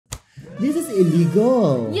This is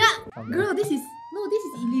illegal. Yeah, girl, this is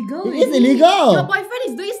illegal. It is illegal. Your boyfriend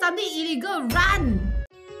is doing something illegal. Run.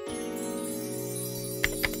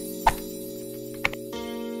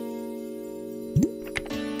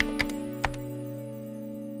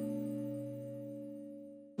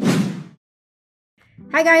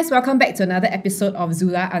 Hi guys, welcome back to another episode of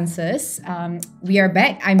ZULA Answers. We are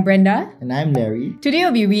back. I'm Brenda. And I'm Lery. Today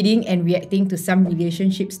we'll be reading and reacting to some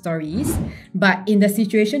relationship stories, but in the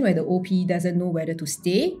situation where the OP doesn't know whether to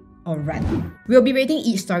stay or run. We'll be rating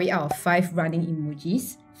each story out of 5 running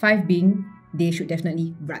emojis, 5 being they should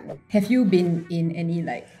definitely run. Have you been in any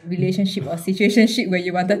relationship or situationship where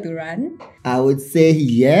you wanted to run? I would say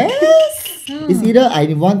yes. It's either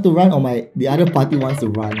I want to run or the other party wants to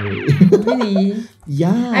run. Really?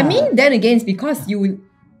 Yeah. I mean, then again, it's because you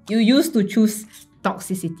used to choose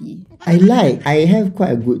toxicity. I have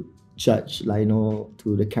quite a good judge, to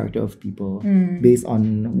the character of people based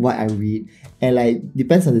on what I read. And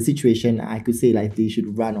depends on the situation, I could say they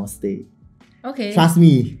should run or stay. Okay. Trust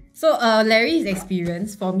me. So, Larry's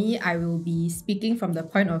experience, for me, I will be speaking from the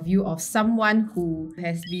point of view of someone who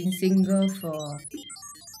has been single for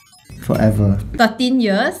forever. 13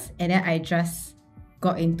 years, and then I just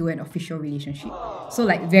got into an official relationship. So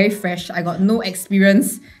very fresh. I got no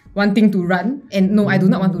experience wanting to run. And no, I do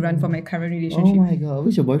not want to run for my current relationship. Oh my god,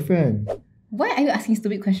 who's your boyfriend? Why are you asking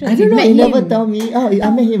stupid questions? I don't know, you never tell me. Oh,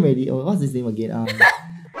 I met him already. Oh, what's his name again?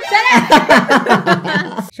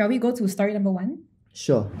 Shall we go to story number 1?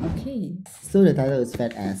 Sure. Okay. So the title is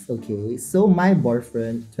Fatass. Okay, so my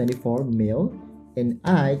boyfriend, 24 male, and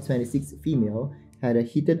I, 26 female, had a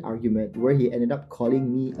heated argument where he ended up calling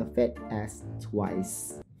me a fat ass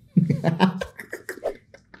twice.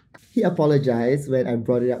 He apologized when I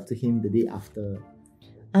brought it up to him the day after.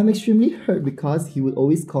 I'm extremely hurt because he would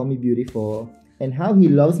always call me beautiful and how he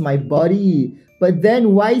loves my body. But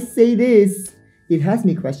then why say this? It has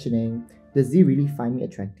me questioning, does he really find me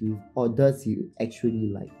attractive or does he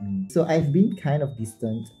actually like me? So I've been kind of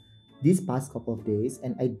distant these past couple of days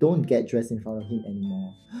and I don't get dressed in front of him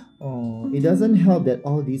anymore. Oh, it doesn't help that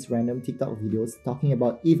all these random TikTok videos talking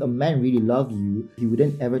about if a man really loved you, he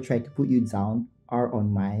wouldn't ever try to put you down are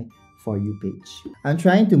on my For You page. I'm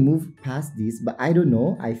trying to move past this, but I don't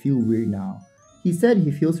know, I feel weird now. He said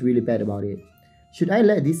he feels really bad about it. Should I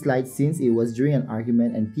let this slide since it was during an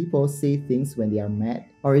argument and people say things when they are mad?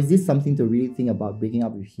 Or is this something to really think about breaking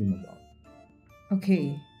up with him about?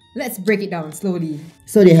 Okay, let's break it down slowly.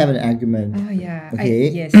 So they have an argument. Oh yeah. Okay.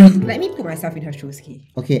 Yes. Let me put myself in her shoes, okay?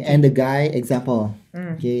 Okay, and the guy, example.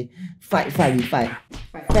 Okay. Fight. Fat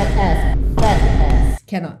ass.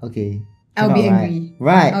 Cannot. Okay. I'll be angry.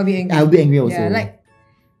 Right. I'll be angry. I'll be angry also. Yeah,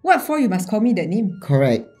 what for you must call me that name?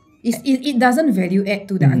 Correct. It doesn't value add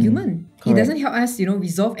to the argument. Correct. It doesn't help us,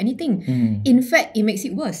 resolve anything. In fact, it makes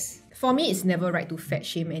it worse. For me, it's never right to fat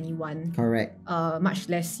shame anyone. Correct. Much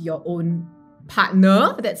less your own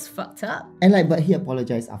partner. That's fucked up. And but he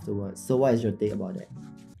apologized afterwards. So what is your take about that?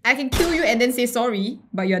 I can kill you and then say sorry,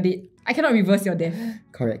 but you're dead. I cannot reverse your death.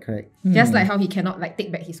 Correct. Just like how he cannot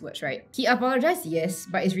take back his words, right? He apologized, yes,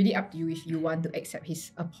 but it's really up to you if you want to accept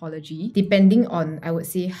his apology, depending on, I would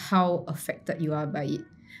say, how affected you are by it.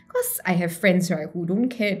 Because I have friends, right, who don't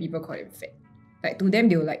care people call them fat. To them,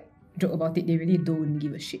 they'll joke about it. They really don't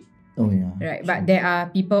give a shit. Oh yeah. Right, but there are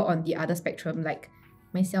people on the other spectrum, like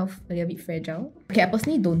myself, a little bit fragile. Okay, I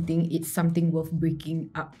personally don't think it's something worth breaking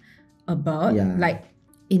up about. Yeah.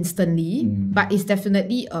 Instantly, but it's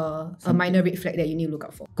definitely a minor red flag that you need to look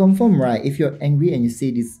out for. Confirm, right? If you're angry and you say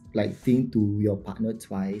this thing to your partner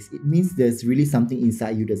twice, it means there's really something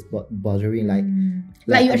inside you that's bothering.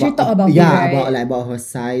 You actually thought about it, right? about her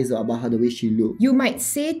size or about the way she looks. You might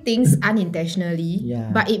say things unintentionally,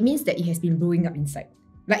 but it means that it has been brewing up inside.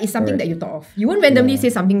 It's something that you thought of. You won't randomly say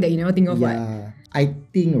something that you never think of. Yeah. I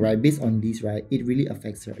think, right, based on this, right, it really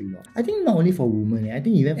affects her a lot. I think not only for women, I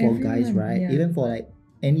think even for guys, right? Yeah. Even for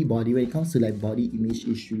anybody, when it comes to body image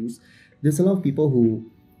issues, there's a lot of people who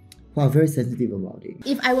are very sensitive about it.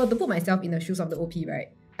 If I were to put myself in the shoes of the OP, right,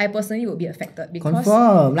 I personally would be affected because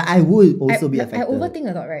confirm. I would also be affected. I overthink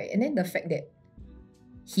a lot, right? And then the fact that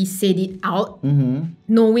he said it out,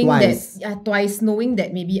 knowing twice, knowing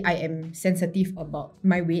that maybe I am sensitive about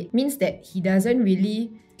my weight, means that he doesn't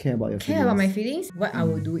really care about my feelings. What I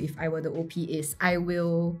will do if I were the OP is I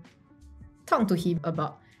will talk to him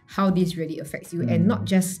about how this really affects you and not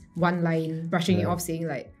just one line brushing it off saying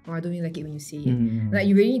I don't really like it when you say it.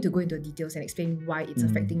 You really need to go into details and explain why it's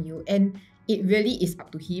affecting you, and it really is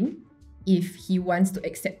up to him if he wants to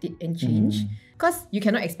accept it and change, because you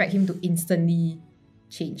cannot expect him to instantly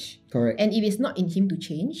change. Correct. And if it's not in him to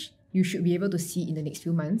change, you should be able to see in the next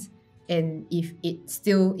few months and if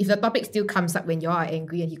the topic still comes up when you are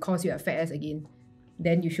angry and he calls you a fat ass again,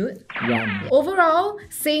 then you should run. Overall,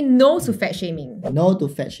 say no to fat shaming. No to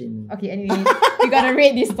fat shaming. Okay, anyway, we gotta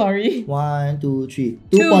rate this story. 1, 2, 3.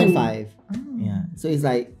 2.5. Yeah. So it's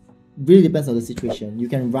like really depends on the situation. You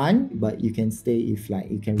can run, but you can stay if like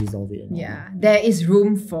you can resolve it. Yeah, there is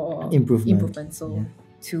room for improvement. So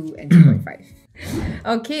 2 and 2.5.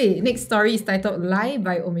 Okay, next story is titled Lie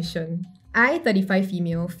by Omission. I, 35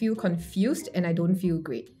 female, feel confused and I don't feel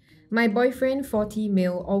great. My boyfriend, 40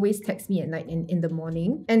 male, always texts me at night and in the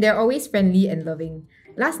morning, and they're always friendly and loving.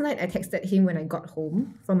 Last night, I texted him when I got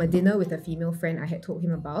home from a dinner with a female friend I had told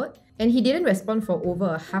him about, and he didn't respond for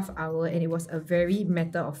over a half hour, and it was a very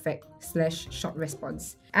matter-of-fact / short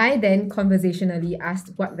response. I then conversationally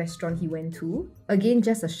asked what restaurant he went to. Again,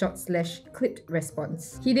 just a short / clipped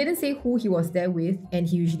response. He didn't say who he was there with, and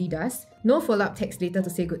he usually does. No follow-up text later to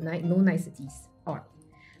say goodnight, no niceties. Odd.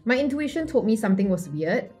 My intuition told me something was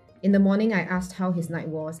weird. In the morning, I asked how his night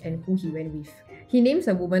was and who he went with. He names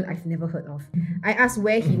a woman I've never heard of. I asked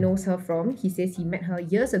where he knows her from. He says he met her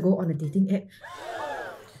years ago on a dating app.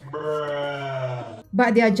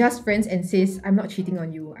 But they are just friends and says, I'm not cheating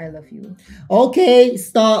on you, I love you. Okay,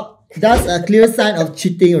 stop. That's a clear sign of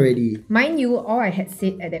cheating already. Mind you, all I had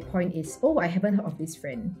said at that point is, oh, I haven't heard of this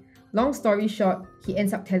friend. Long story short, he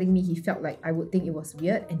ends up telling me he felt like I would think it was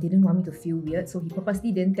weird and didn't want me to feel weird, so he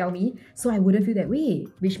purposely didn't tell me so I wouldn't feel that way.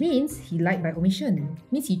 Which means he lied by omission.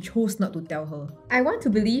 Means he chose not to tell her. I want to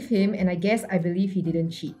believe him and I guess I believe he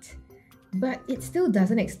didn't cheat. But it still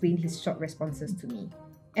doesn't explain his short responses to me.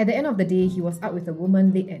 At the end of the day, he was out with a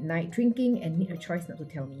woman late at night drinking and made a choice not to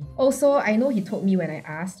tell me. Also, I know he told me when I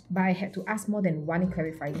asked, but I had to ask more than one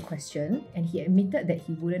clarifying question, and he admitted that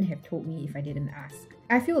he wouldn't have told me if I didn't ask.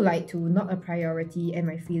 I feel lied to, not a priority, and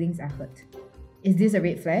my feelings are hurt. Is this a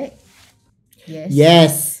red flag? Yes.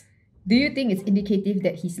 Yes. Do you think it's indicative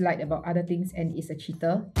that he's lied about other things and is a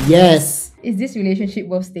cheater? Yes. Is this relationship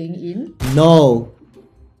worth staying in? No.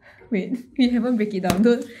 Wait, we haven't break it down.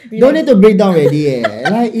 Don't need to break down already.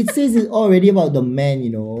 Like it says it already about the man, you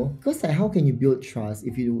know. Because like how can you build trust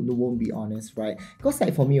if you won't be honest, right? Because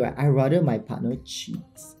like for me, right, I rather my partner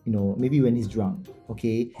cheats. You know, maybe when he's drunk.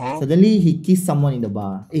 Okay. Suddenly he kissed someone in the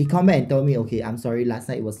bar. He come back and tell me, okay, I'm sorry, last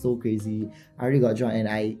night it was so crazy. I already got drunk and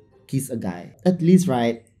I kissed a guy. At least,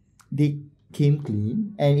 right, they came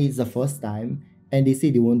clean and it's the first time and they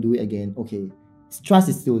say they won't do it again. Okay. Trust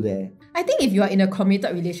is still there. I think if you are in a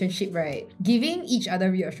committed relationship, right, giving each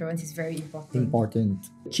other reassurance is very important.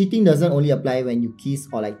 Cheating doesn't only apply when you kiss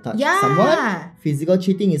or like touch someone. Physical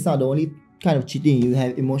cheating is not the only kind of cheating. You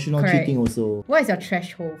have emotional cheating also. What is your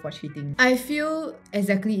threshold for cheating? I feel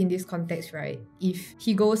exactly in this context, right, if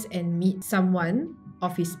he goes and meets someone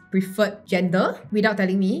of his preferred gender without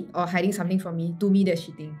telling me or hiding something from me, to me that's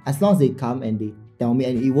cheating. As long as they come and they tell me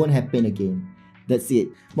and it won't happen again. That's it.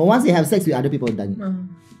 But once they have sex with other people, done.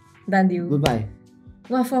 Done deal. Goodbye.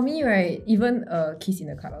 Well, for me, right, even a kiss in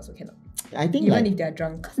the club also cannot. I think even if they're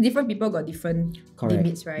drunk, because different people got different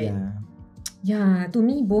limits, right? Yeah, to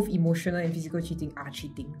me, both emotional and physical cheating are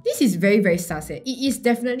cheating. This is very, very sus. It is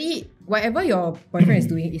definitely, whatever your boyfriend is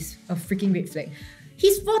doing is a freaking red flag.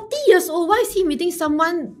 He's 40 years old. Why is he meeting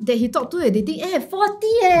someone that he talked to at dating? 40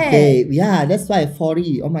 Hey, yeah, that's why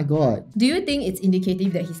 40. Oh my god. Do you think it's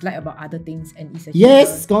indicative that he's lied about other things and is a cheater?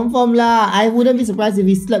 Yes, confirm lah. I wouldn't be surprised if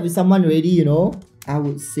he slept with someone already, you know. I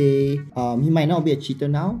would say he might not be a cheater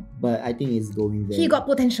now, but I think he's going there. He got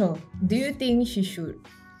potential. Do you think she should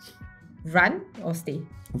run or stay?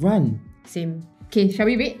 Run. Same. Okay, shall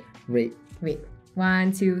we rate? Rate.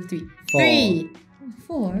 1, 2, 3. 4. 3.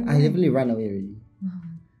 4. I definitely run away already.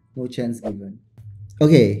 No chance given.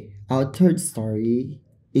 Okay, our third story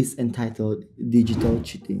is entitled Digital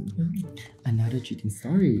Cheating. Another cheating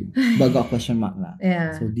story. But got question mark lah.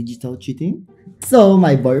 Yeah. So digital cheating. So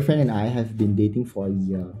my boyfriend and I have been dating for a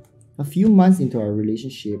year. A few months into our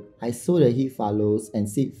relationship, I saw that he follows and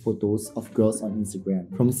saved photos of girls on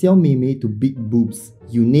Instagram. From Xiao Mei to big boobs.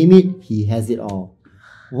 You name it, he has it all.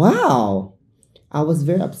 Wow! I was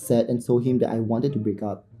very upset and told him that I wanted to break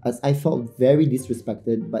up, as I felt very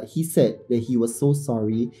disrespected, but he said that he was so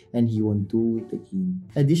sorry and he won't do it again.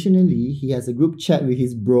 Additionally, he has a group chat with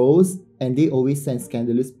his bros and they always send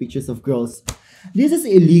scandalous pictures of girls. This is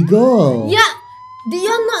illegal! Yeah! Did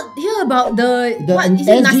you not hear about the what is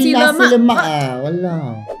it, it, nasi lemak?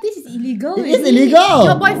 Walao. This is illegal. It is illegal!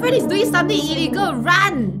 Your boyfriend is doing something illegal.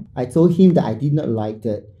 Run! I told him that I did not like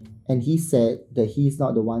that, and he said that he is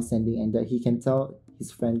not the one sending and that he can tell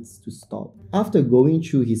his friends to stop. After going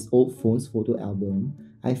through his old phone's photo album,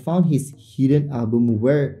 I found his hidden album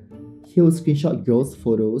where he'll screenshot girls'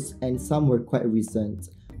 photos and some were quite recent.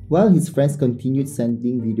 while his friends continued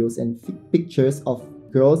sending videos and pictures of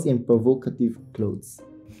girls in provocative clothes.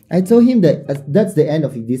 I told him that that's the end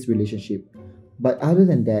of this relationship. But other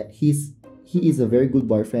than that, he is a very good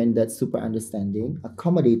boyfriend that's super understanding,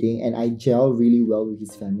 accommodating, and I gel really well with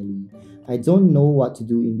his family. I don't know what to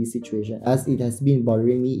do in this situation as it has been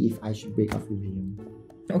bothering me if I should break up with him.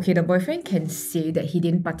 Okay, the boyfriend can say that he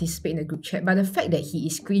didn't participate in the group chat, but the fact that he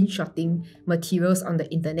is screenshotting materials on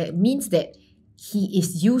the internet means that he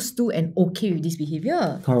is used to and okay with this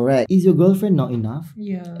behavior. Correct. Is your girlfriend not enough?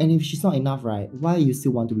 Yeah. And if she's not enough, right, why you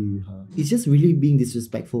still want to be with her? It's just really being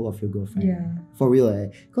disrespectful of your girlfriend. Yeah. For real, eh?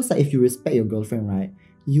 Because like, if you respect your girlfriend, right,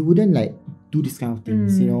 you wouldn't like do this kind of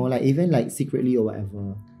things, you know, like even like secretly or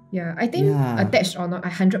whatever. Yeah, I think attached or not, I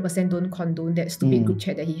 100% don't condone that stupid group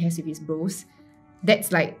chat that he has with his bros.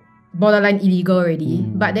 That's like borderline illegal already.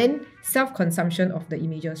 But then self-consumption of the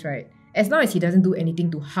images, right? As long as he doesn't do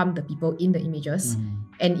anything to harm the people in the images,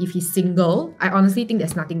 and if he's single, I honestly think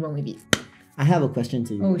there's nothing wrong with it. I have a question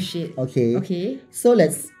to you. Oh shit. Okay. Okay. So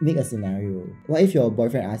let's make a scenario. What if your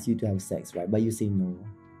boyfriend asks you to have sex, right? But you say no.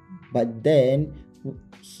 But then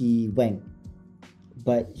he went.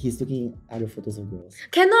 But he's looking at the photos of girls.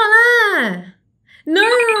 Cannot lah!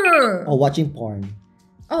 No! Or watching porn.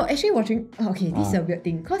 Oh, actually watching... Oh, okay, this is a weird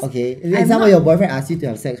thing. Cause okay, for example, your boyfriend asks you to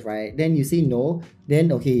have sex, right? Then you say no. Then,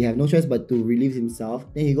 okay, you have no choice but to relieve himself.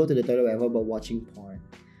 Then he go to the toilet, whatever, but watching porn.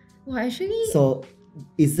 Well, actually... So,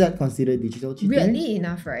 is that considered digital cheating? Weirdly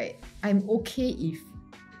enough, right? I'm okay if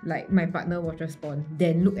like my partner watches porn,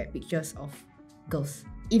 then look at pictures of girls.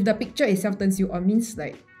 If the picture itself turns you on, means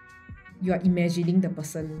like you are imagining the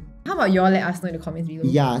person. How about y'all let us know in the comments below?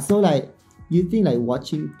 Yeah, so like, you think like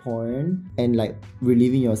watching porn and like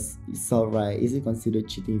relieving yourself, right? Is it considered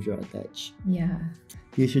cheating if you're attached? Yeah.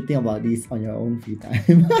 You should think about this on your own free time.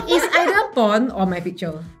 It's either porn or my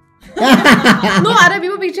picture. No other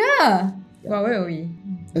people picture. Wow, where are we?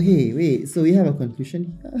 Okay, wait. So we have a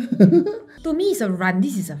conclusion here. To me, it's a run.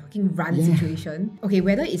 This is a fucking run situation. Okay,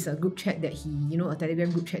 whether it's a group chat that he, you know, a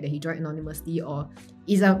Telegram group chat that he joined anonymously, or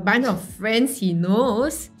is a bunch of friends he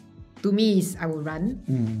knows, to me, is I will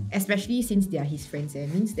run. Especially since they are his friends.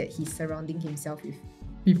 It means that he's surrounding himself with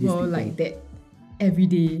people like that every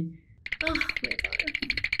day. Oh my god.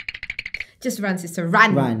 Just run, sister.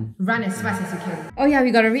 Run. Run. Run as fast as you can. Oh yeah, we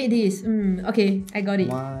gotta read this. Okay, I got it.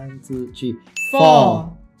 1, 2, 3,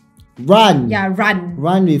 4. Run. Yeah, run.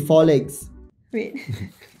 Run with 4 legs. Wait.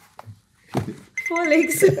 4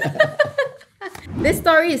 legs. This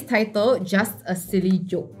story is titled Just a Silly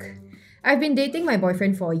Joke. I've been dating my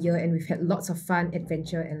boyfriend for a year and we've had lots of fun,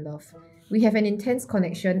 adventure and love. We have an intense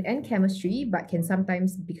connection and chemistry but can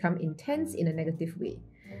sometimes become intense in a negative way.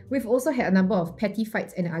 We've also had a number of petty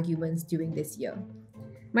fights and arguments during this year.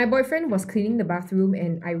 My boyfriend was cleaning the bathroom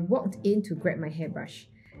and I walked in to grab my hairbrush.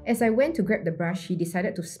 As I went to grab the brush, he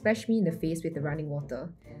decided to splash me in the face with the running water.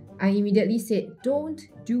 I immediately said, "Don't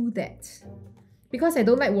do that." Because I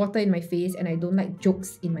don't like water in my face and I don't like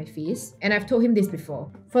jokes in my face. And I've told him this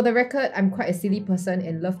before. For the record, I'm quite a silly person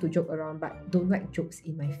and love to joke around but don't like jokes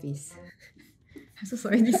in my face. I'm so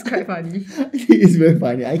sorry, this is quite funny. It's very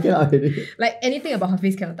funny. I cannot read it. Like anything about her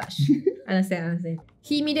face cannot touch. Understand.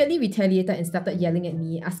 He immediately retaliated and started yelling at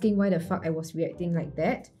me, asking why the fuck I was reacting like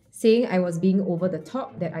that, saying I was being over the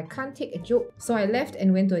top, that I can't take a joke. So I left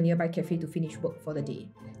and went to a nearby cafe to finish work for the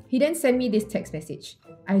day. He then sent me this text message.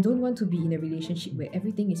 I don't want to be in a relationship where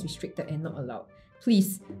everything is restricted and not allowed.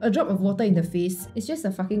 Please, a drop of water in the face is just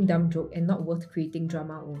a fucking dumb joke and not worth creating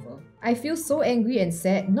drama over. I feel so angry and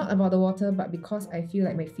sad, not about the water, but because I feel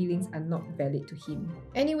like my feelings are not valid to him.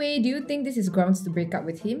 Anyway, do you think this is grounds to break up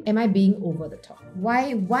with him? Am I being over the top?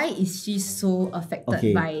 Why is she so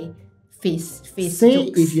affected by face Say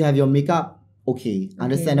jokes? if you have your makeup, okay.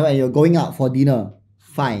 Understand that, and you're going out for dinner,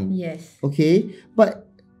 fine. Yes. Okay, but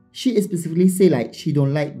she specifically say like she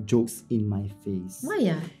don't like jokes in my face.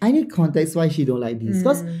 Why? I need context why she don't like this.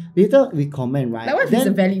 Because later we comment, right? Like what is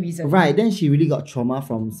a valid reason? Right, then she really got trauma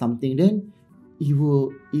from something. Then it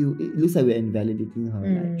looks like we're invalidating her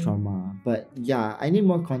like trauma. But yeah, I need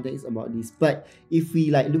more context about this. But if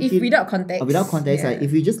we like look without context, like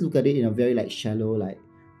if we just look at it in a very like shallow like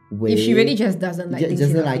way, if she really just doesn't like things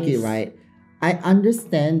doesn't like it, right? I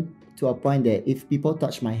understand to a point that if people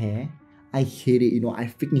touch my hair, I hate it, I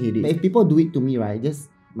freaking hate it. But if people do it to me, right, just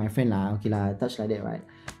my friend lah, okay lah, touch like that, right,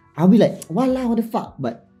 I'll be like, what the fuck?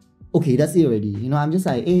 But okay, that's it already. I'm just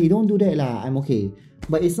like, hey, don't do that lah, I'm okay.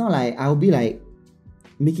 But it's not like I'll be like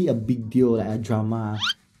making a big deal, like a drama,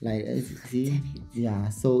 like see, yeah.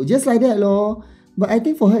 So just like that, lor. But I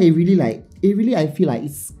think for her, it really I feel like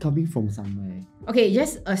it's coming from somewhere. Okay,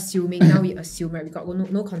 just assuming now we assume, right? We got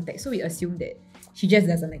no context, so we assume that she just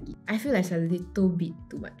doesn't like it. I feel like it's a little bit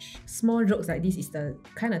too much. Small jokes like this is the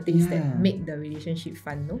kind of things that make the relationship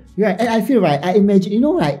fun, no? Yeah, and I feel I imagine,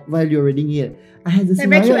 like while you're reading it, I had this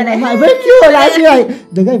very cute, very cute. I feel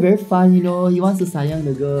like the guy very fun, he wants to sayang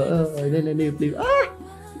the girl. Then you play,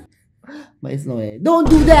 but it's not. Don't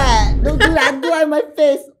do that. Don't do that. Do it on my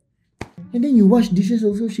face. And then you wash dishes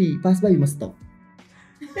also. She pass by, you must stop.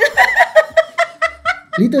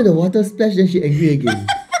 Later the water splash, then she angry again.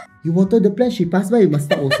 You water the plant, she pass by, you must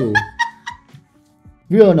stop also.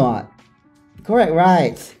 Real or not? Correct,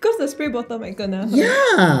 right? Because the spray bottle might gonna hurt.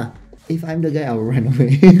 Yeah. If I'm the guy, I'll run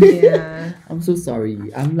away. Yeah. I'm so sorry.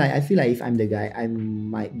 I feel like if I'm the guy, I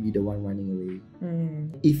might be the one running away.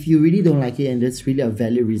 If you really don't like it and there's really a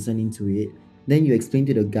valid reason into it, then you explain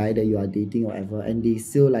to the guy that you are dating or whatever, and they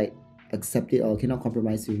still like accept it or cannot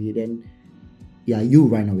compromise with you, then yeah, you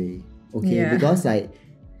run away. Okay? Yeah. Because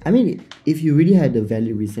if you really had the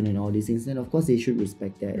valid reason and all these things, then of course they should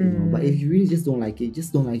respect that, But if you really just don't like it,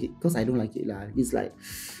 just don't like it. Because I don't like it lah. It's like,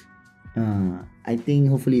 I think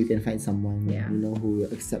hopefully you can find someone, who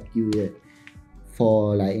will accept you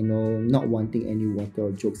for not wanting any water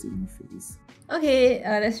or jokes in your face. Okay,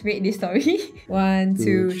 let's rate this story. 1,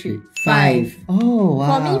 2, 3, 5. Oh wow.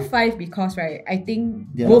 For me, 5 because I think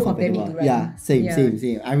both of them need to run. Yeah, same.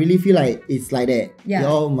 I really feel like it's like that. Yeah. They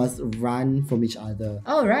all must run from each other.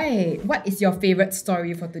 Alright, what is your favorite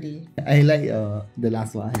story for today? I like the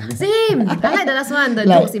last one. Same! I like the last one, the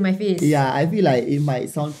jokes in my face. Yeah, I feel like it might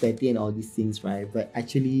sound petty and all these things, right? But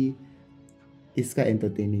actually, it's quite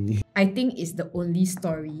entertaining. I think it's the only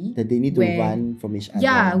story that they need to run from each other.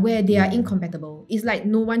 Yeah, where they are incompatible. It's like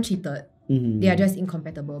no one cheated. They are just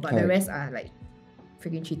incompatible, but the rest are like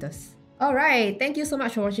freaking cheaters. Alright, thank you so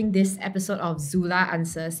much for watching this episode of ZULA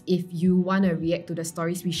Answers. If you want to react to the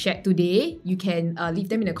stories we shared today, you can leave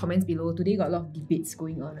them in the comments below. Today got a lot of debates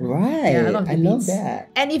going on. Right, yeah, a lot of debates. I love that.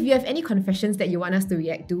 And if you have any confessions that you want us to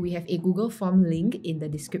react to, we have a Google form link in the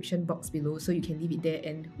description box below, so you can leave it there,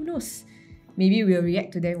 and who knows, maybe we'll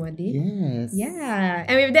react to them one day. Yes. Yeah.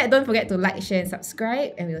 And with that, don't forget to like, share, and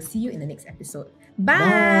subscribe. And we'll see you in the next episode. Bye.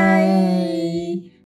 Bye.